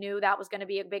attack, we knew that was going to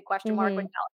be a big question mark when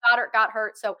Goddard got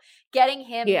hurt. So getting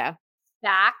him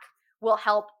back will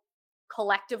help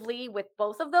collectively with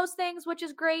both of those things, which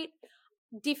is great.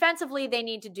 Defensively, they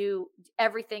need to do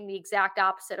everything the exact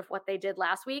opposite of what they did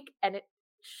last week, and it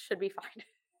should be fine.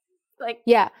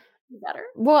 Better.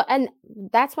 Well, and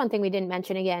that's one thing we didn't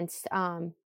mention against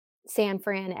San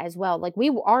Fran as well. Like we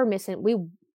were missing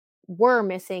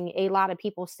a lot of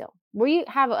people still. We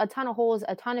have a ton of holes,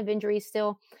 a ton of injuries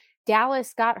still.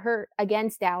 Dallas got hurt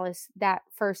against Dallas that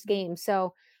first game.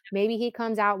 So maybe he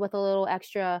comes out with a little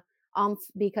extra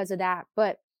because of that.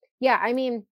 But yeah, I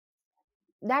mean,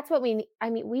 that's what we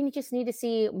just need to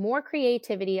see more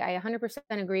creativity. I 100%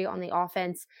 agree on the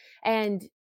offense. And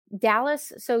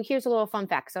Dallas, so here's a little fun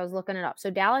fact. So I was looking it up. So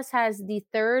Dallas has the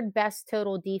 3rd best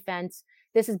total defense.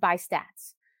 This is by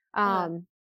stats.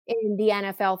 In the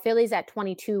NFL. Philly's at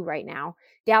 22 right now.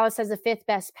 Dallas has the 5th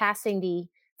best passing D.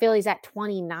 Philly's at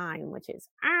 29, which is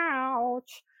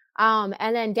ouch.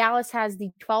 And then Dallas has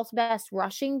the 12th best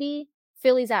rushing D.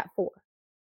 Philly's at 4.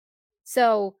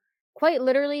 So quite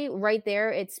literally right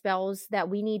there, it spells that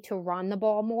we need to run the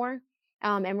ball more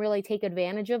and really take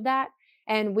advantage of that.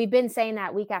 And we've been saying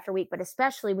that week after week, but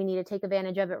especially we need to take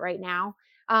advantage of it right now.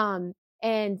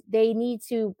 And they need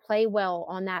to play well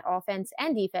on that offense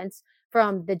and defense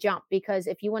from the jump, because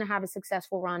if you want to have a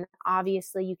successful run,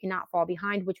 obviously you cannot fall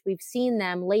behind, which we've seen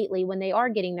them lately when they are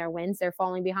getting their wins, they're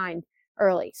falling behind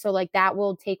early. So like that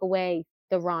will take away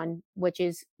the run, which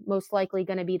is most likely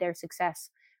going to be their success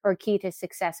or key to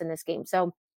success in this game.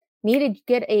 So need to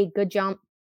get a good jump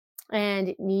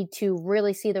and need to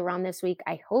really see the run this week.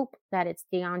 I hope that it's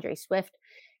DeAndre Swift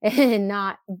and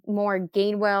not more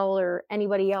Gainwell or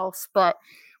anybody else, but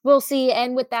we'll see.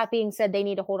 And with that being said, they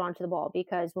need to hold on to the ball,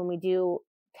 because when we do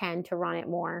tend to run it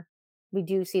more, we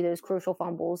do see those crucial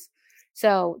fumbles.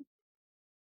 So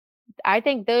I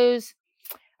think those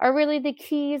are really the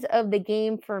keys of the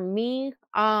game for me.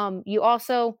 You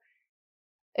also,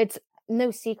 it's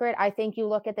no secret, I think you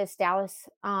look at this Dallas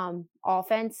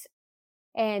offense,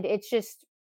 and it's just,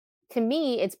 to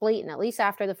me, it's blatant, at least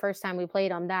after the first time we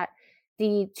played them, that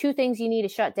the two things you need to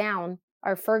shut down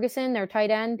are Ferguson, their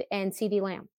tight end, and CeeDee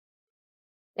Lamb.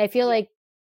 I feel like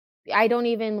I don't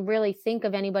even really think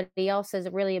of anybody else as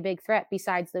really a big threat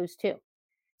besides those two.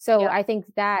 So I think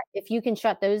that if you can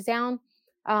shut those down,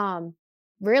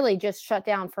 really just shut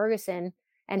down Ferguson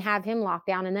and have him locked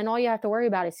down, and then all you have to worry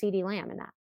about is CeeDee Lamb in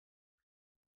that.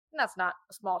 That's not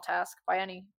a small task by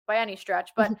any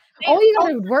stretch, but all you got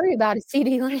to worry about is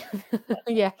CeeDee Lamb.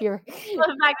 Yeah, you're well,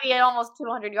 the fact that he had almost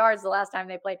 200 yards the last time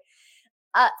they played.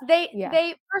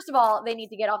 They first of all, they need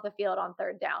to get off the field on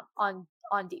third down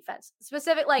on defense.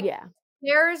 Specific,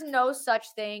 there's no such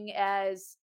thing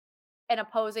as an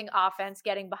opposing offense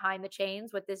getting behind the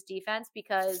chains with this defense,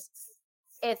 because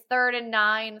it's 3rd and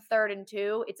 9, 3rd and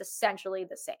 2, it's essentially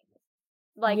the same.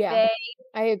 I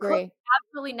agree. Could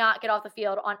absolutely not get off the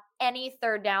field on any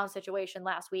third down situation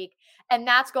last week, and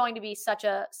that's going to be such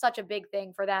a big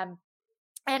thing for them.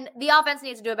 And the offense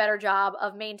needs to do a better job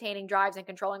of maintaining drives and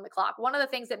controlling the clock. One of the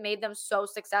things that made them so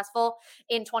successful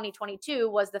in 2022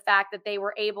 was the fact that they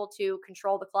were able to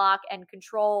control the clock and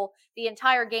control the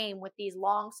entire game with these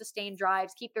long sustained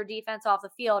drives, keep their defense off the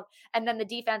field. And then the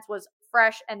defense was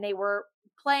fresh and they were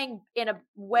playing in a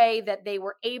way that they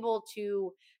were able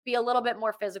to be a little bit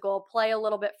more physical, play a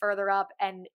little bit further up,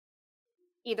 and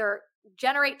either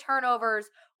generate turnovers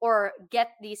or get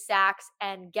these sacks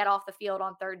and get off the field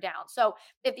on third down. So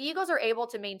if the Eagles are able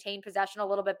to maintain possession a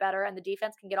little bit better and the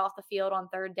defense can get off the field on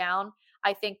third down,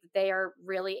 I think that they are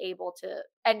really able to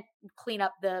and clean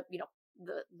up the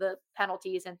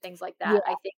penalties and things like that.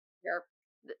 I think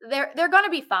they're going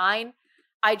to be fine.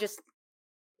 I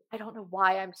don't know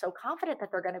why I'm so confident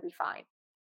that they're going to be fine.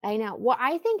 I know. Well,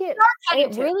 I think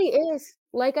it really is,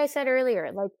 like I said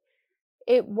earlier, like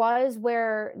it was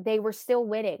where they were still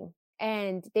winning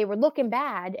and they were looking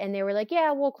bad and they were like,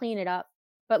 yeah, we'll clean it up.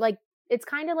 But like, it's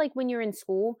kind of like when you're in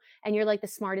school and you're like the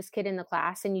smartest kid in the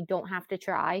class and you don't have to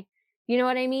try, you know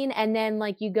what I mean? And then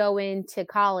like you go into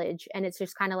college and it's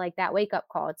just kind of like that wake up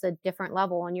call. It's a different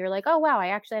level and you're like, oh, wow, I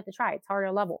actually have to try. It's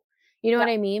harder level. You know what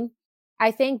I mean?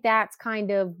 I think that's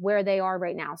kind of where they are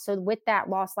right now. So with that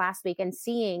loss last week and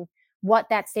seeing what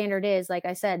that standard is, like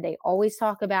I said, they always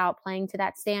talk about playing to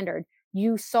that standard.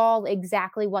 You saw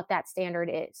exactly what that standard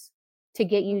is to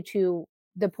get you to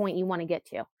the point you want to get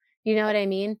to. You know what I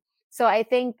mean? So I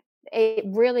think it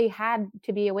really had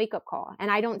to be a wake-up call.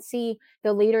 And I don't see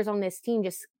the leaders on this team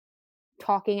just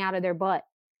talking out of their butt.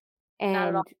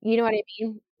 And you know what I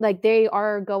mean? Like they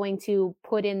are going to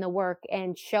put in the work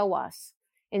and show us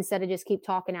instead of just keep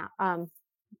talking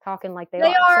like they are.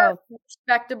 They are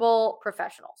respectable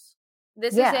professionals.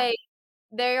 They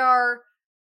are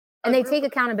and they take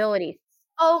accountability.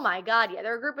 Oh my God. Yeah.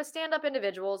 They're a group of stand-up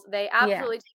individuals. They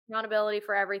absolutely take accountability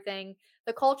for everything.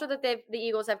 The culture that the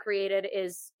Eagles have created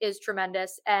is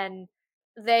tremendous. And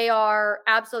they are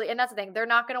absolutely, and that's the thing. They're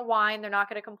not going to whine. They're not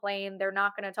going to complain. They're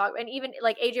not going to talk. And even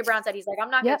like AJ Brown said, he's like, I'm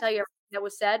not going to tell you everything that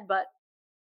was said, but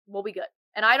we'll be good.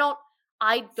 And I don't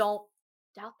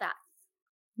doubt that.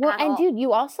 Well, and dude,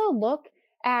 you also look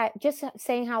at just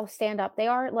saying how stand up they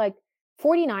are, like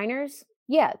 49ers.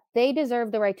 Yeah, they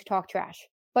deserve the right to talk trash.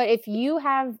 But if you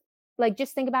have, like,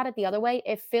 just think about it the other way.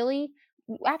 If Philly,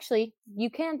 actually, you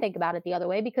can think about it the other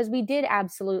way because we did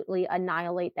absolutely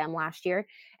annihilate them last year.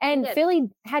 And Philly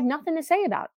had nothing to say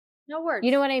about it. No words.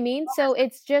 You know what I mean? So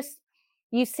it's just,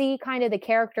 you see kind of the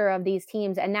character of these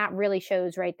teams. And that really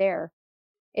shows right there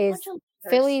is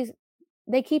Philly's,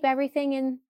 they keep everything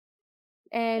in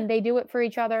and they do it for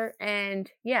each other. And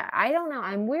yeah, I don't know.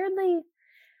 I'm weirdly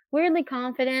weirdly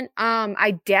confident.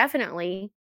 I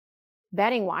definitely,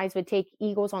 betting wise, would take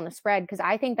Eagles on the spread because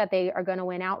I think that they are going to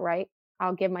win outright.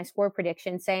 I'll give my score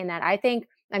prediction saying that. I think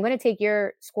I'm going to take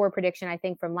your score prediction, I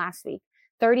think, from last week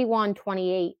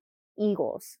 31-28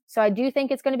 Eagles. So I do think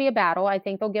it's going to be a battle. I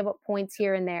think they'll give up points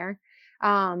here and there.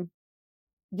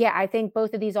 Yeah, I think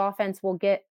both of these offense will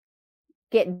get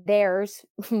theirs,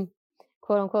 quote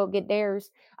unquote, get theirs.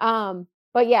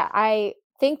 But yeah, I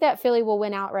think that Philly will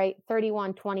win outright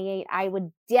 31-28. I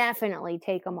would definitely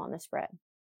take them on the spread.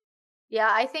 Yeah,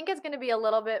 I think it's going to be a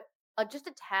little bit, just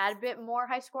a tad bit more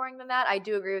high scoring than that. I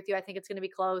do agree with you. I think it's going to be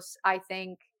close. I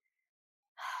think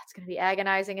it's going to be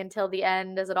agonizing until the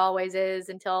end, as it always is,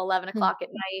 until 11 o'clock at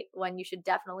night, when you should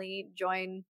definitely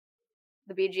join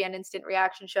the BGN Instant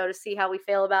Reaction Show to see how we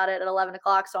feel about it at 11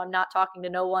 o'clock. So I'm not talking to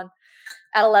no one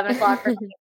at 11 o'clock.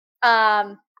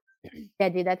 Yeah,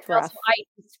 dude, that's rough. Also,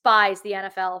 I despise the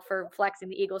NFL for flexing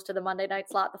the Eagles to the Monday night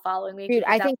slot the following week. Dude,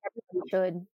 I think everybody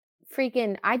should.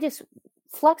 Freaking, I just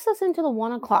flex us into the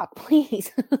 1 o'clock,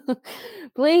 please.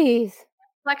 Please.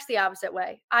 Flex the opposite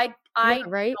way. I right?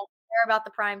 don't care about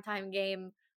the primetime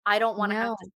game. I don't want to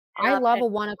have to. I love a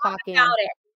 1 o'clock game.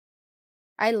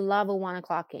 I love a 1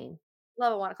 o'clock game.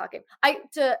 Love a 1 o'clock game.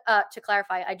 To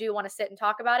clarify, I do want to sit and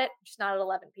talk about it, just not at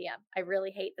 11 p.m. I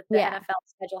really hate that the NFL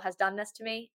schedule has done this to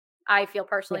me. I feel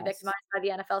personally victimized by the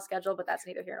NFL schedule, but that's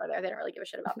neither here nor there. They don't really give a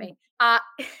shit about me.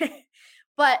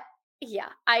 But yeah,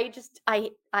 I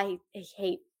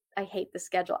hate the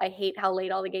schedule. I hate how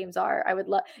late all the games are. I would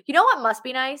love, you know what must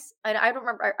be nice? I don't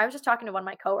remember. I was just talking to one of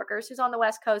my coworkers who's on the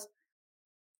West Coast.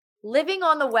 Living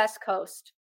on the West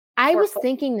Coast. I was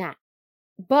thinking that,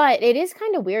 but it is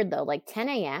kind of weird though. Like 10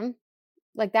 a.m.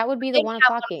 Like that would be the 1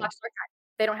 o'clock game.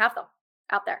 They don't have them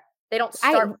out there. They don't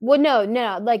start.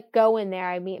 No, like go in there.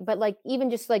 I mean, but like even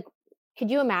just like,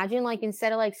 could you imagine like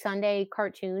instead of like Sunday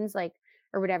cartoons, like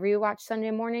or whatever you watch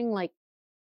Sunday morning, like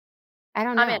I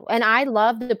don't know. And I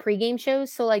love the pregame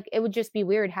shows, so like it would just be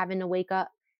weird having to wake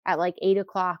up at like 8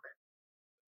 o'clock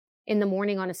in the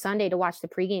morning on a Sunday to watch the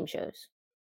pregame shows.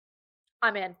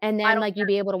 I'm in. And then like you'd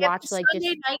be able to watch like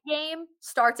Sunday night game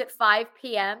starts at 5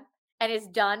 p.m. and is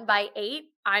done by 8.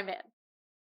 I'm in.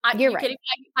 You're right.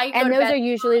 And those are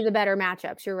usually the better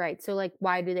matchups. You're right. So like,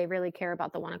 why do they really care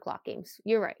about the 1 o'clock games?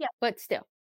 You're right. Yeah. But still,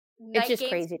 it's just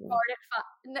crazy to me.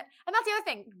 And that's the other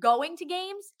thing. Going to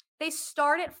games, they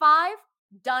start at 5,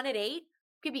 done at 8.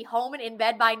 Could be home and in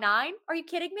bed by 9. Are you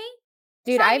kidding me?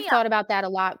 Dude, I've thought about that a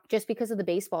lot just because of the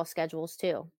baseball schedules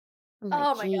too.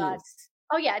 Oh my God.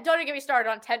 Oh yeah. Don't even get me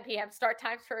started on 10 p.m. start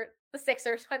times for the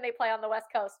Sixers when they play on the West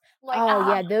Coast. I'm like,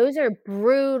 yeah, those are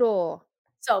brutal.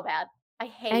 So bad. I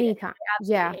hate anytime.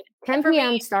 Yeah. 10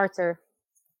 p.m. starts are.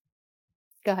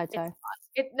 Go ahead, sorry.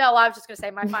 No, I was just going to say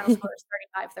my final score is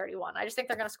 35-31. I just think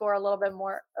they're going to score a little bit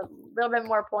more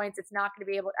points. It's not going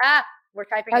to be able to, we're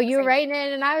typing. Oh, you were writing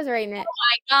it and I was writing it. Oh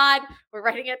my God. We're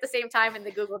writing it at the same time in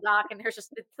the Google Doc and there's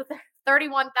just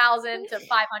 31,000 to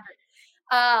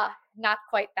 500. Not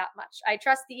quite that much. I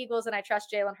trust the Eagles and I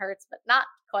trust Jalen Hurts, but not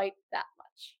quite that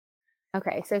much.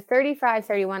 Okay. So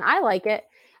 35-31. I like it.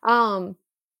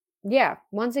 Yeah,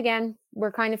 once again,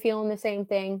 we're kind of feeling the same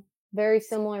thing. Very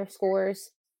similar scores.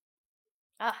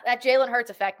 That Jalen Hurts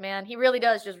effect, man. He really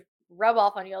does just rub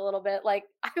off on you a little bit. Like,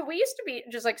 we used to be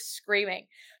just like screaming.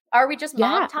 Are we just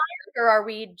mom tired or are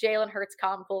we Jalen Hurts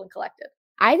calm, cool, and collected?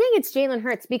 I think it's Jalen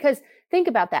Hurts because think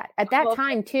about that. At that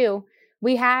time, too,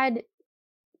 we had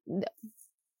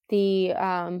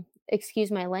the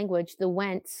excuse my language, the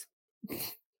Wentz,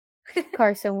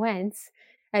 Carson Wentz.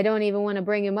 I don't even want to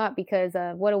bring him up because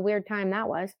what a weird time that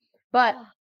was. But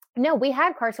no, we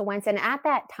had Carson Wentz. And at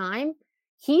that time,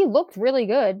 he looked really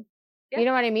good. Yeah. You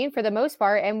know what I mean? For the most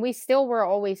part. And we still were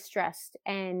always stressed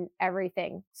and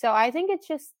everything. So I think it's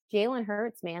just Jalen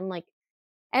Hurts, man. Like,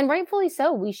 and rightfully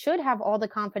so. We should have all the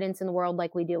confidence in the world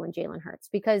like we do in Jalen Hurts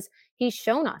because he's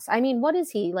shown us. I mean, what is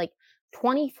he? Like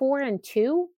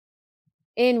 24-2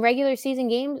 in regular season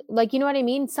games? Like, you know what I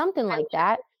mean? Something like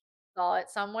that. Saw it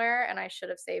somewhere and I should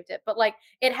have saved it, but like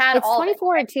it's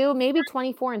 24-2, maybe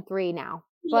 24-3 now.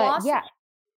 But yeah,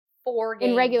 4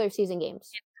 games in regular season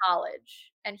games in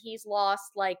college, and he's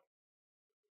lost like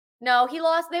he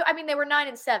lost. They were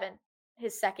 9-7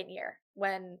 his second year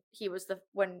when he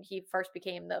first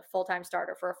became the full-time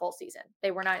starter for a full season.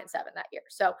 They were 9-7 that year,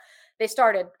 so they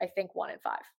started I think 1-5.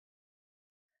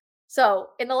 So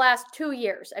in the last 2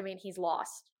 years, I mean, he's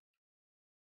lost.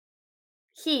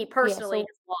 He personally has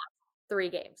lost 3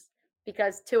 games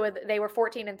because they were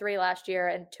 14-3 last year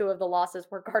and 2 of the losses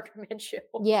were Gardner Minshew.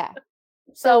 Yeah.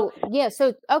 So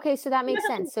okay, so that makes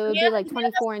sense. So it would be like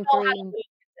 24-3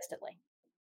 consistently.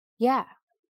 Yeah.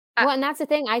 Well, and that's the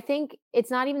thing. I think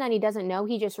it's not even that he doesn't know,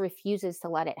 he just refuses to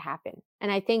let it happen.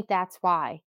 And I think that's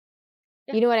why.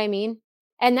 Yeah. You know what I mean?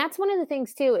 And that's one of the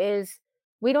things too is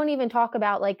we don't even talk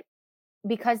about like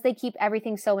because they keep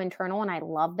everything so internal, and I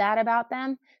love that about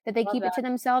them, that they keep it to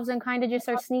themselves and kind of just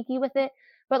are sneaky with it.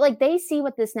 But like they see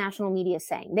what this national media is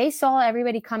saying. They saw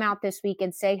everybody come out this week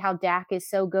and say how Dak is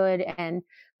so good and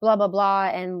blah, blah, blah.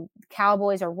 And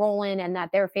Cowboys are rolling and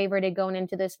that they're favorited going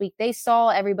into this week. They saw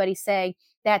everybody say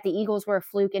that the Eagles were a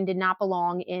fluke and did not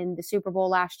belong in the Super Bowl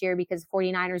last year because the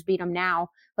 49ers beat them now.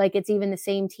 Like it's even the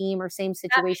same team or same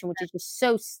situation, which is just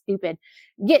so stupid.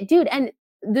 Yeah, dude. And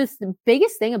the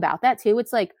biggest thing about that too,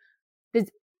 it's like,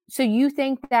 so you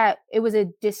think that it was a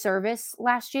disservice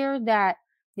last year that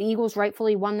the Eagles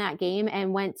rightfully won that game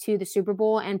and went to the Super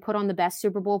Bowl and put on the best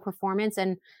Super Bowl performance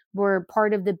and were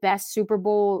part of the best Super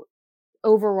Bowl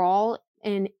overall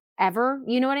in ever?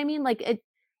 You know what I mean? Like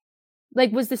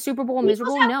was the Super Bowl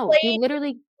miserable? No, you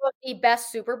literally the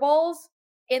best Super Bowls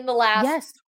in the last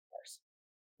years.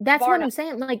 That's what I'm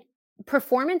saying. Like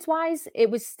performance wise,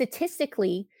 it was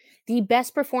statistically the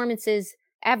best performances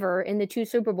ever in the 2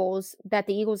 Super Bowls that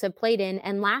the Eagles have played in.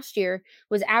 And last year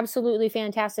was absolutely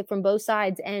fantastic from both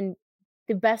sides and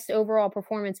the best overall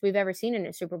performance we've ever seen in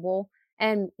a Super Bowl.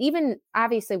 And even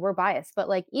obviously we're biased, but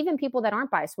like even people that aren't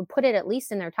biased would put it at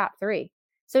least in their top 3.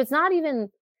 So it's not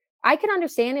even, I can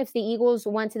understand if the Eagles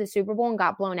went to the Super Bowl and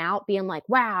got blown out being like,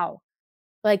 wow,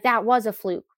 like that was a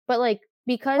fluke. But like,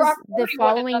 because the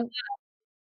following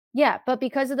but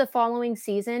because of the following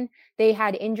season, they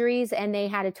had injuries and they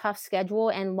had a tough schedule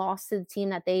and lost to the team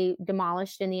that they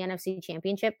demolished in the NFC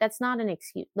Championship. That's not an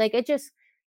excuse. Like it just,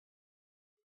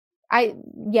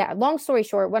 long story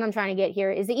short, what I'm trying to get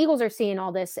here is the Eagles are seeing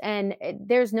all this and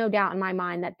there's no doubt in my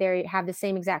mind that they have the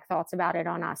same exact thoughts about it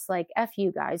on us. Like, F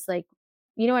you guys. Like,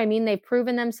 you know what I mean? They've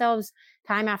proven themselves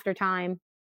time after time.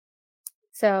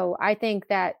 So I think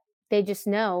that they just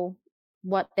know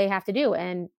what they have to do.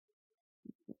 And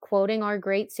quoting our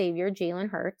great savior, Jalen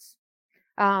Hurts,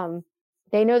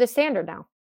 they know the standard now.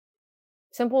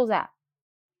 Simple as that.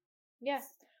 Yes.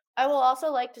 I will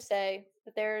also like to say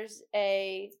that there's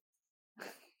a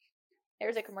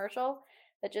commercial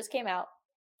that just came out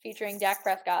featuring Dak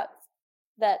Prescott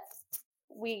that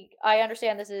I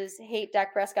understand this is hate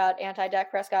Dak Prescott,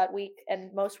 anti-Dak Prescott week,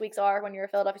 and most weeks are when you're a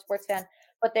Philadelphia sports fan,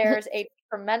 but there's a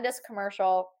tremendous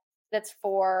commercial that's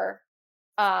for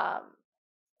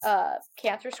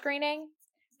cancer screening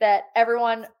that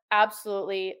everyone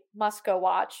absolutely must go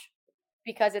watch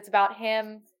because it's about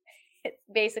him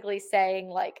basically saying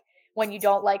like when you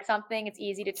don't like something, it's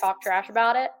easy to talk trash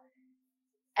about it.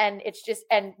 And it's just,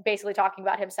 and basically talking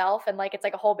about himself. And like, it's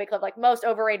like a whole big clip, like most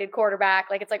overrated quarterback.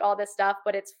 Like, it's like all this stuff,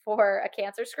 but it's for a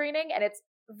cancer screening and it's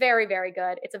very, very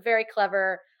good. It's a very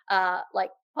clever, like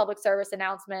public service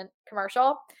announcement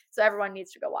commercial. So everyone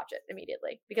needs to go watch it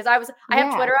immediately because I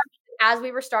have Twitter up as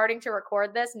we were starting to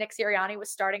record this. Nick Sirianni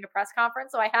was starting a press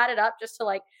conference. So I had it up just to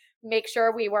like make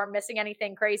sure we weren't missing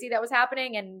anything crazy that was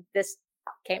happening. And this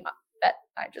came up that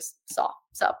I just saw.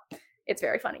 So it's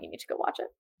very funny. You need to go watch it.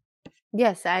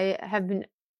 Yes, I have been,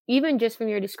 even just from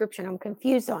your description, I'm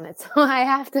confused on it. So I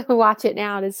have to watch it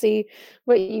now to see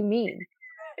what you mean.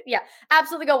 Yeah,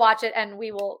 absolutely go watch it. And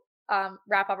we will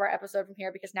wrap up our episode from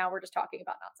here because now we're just talking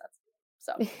about nonsense.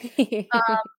 So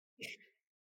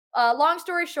long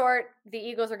story short, the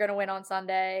Eagles are going to win on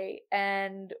Sunday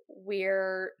and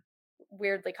we're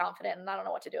weirdly confident and I don't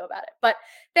know what to do about it. But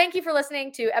thank you for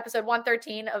listening to episode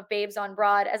 113 of Babes on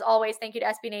Broad. As always, thank you to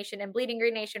SB Nation and Bleeding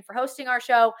Green Nation for hosting our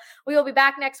show. We will be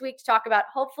back next week to talk about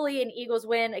hopefully an Eagles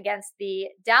win against the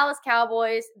Dallas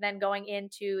Cowboys, then going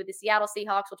into the Seattle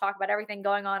Seahawks. We'll talk about everything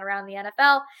going on around the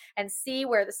NFL and see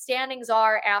where the standings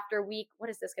are after week. What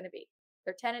is this going to be?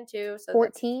 They're 10-2. So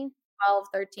 14, 12,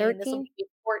 13. This will be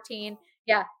 14.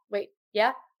 Yeah. Wait.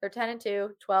 Yeah. They're 10-2,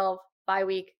 12. By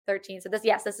week 13. So this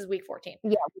is week 14.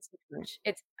 Yeah.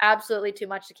 It's absolutely too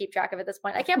much to keep track of at this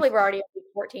point. I can't believe we're already at week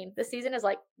 14. This season is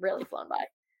like really flown by.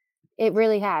 It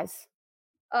really has.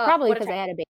 Probably because I had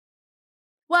a baby.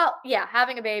 Well, yeah,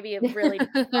 having a baby really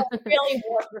worth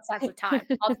the sense of time.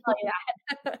 I'll tell you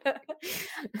that.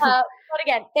 But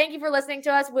again, thank you for listening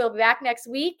to us. We'll be back next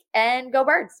week and go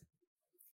Birds.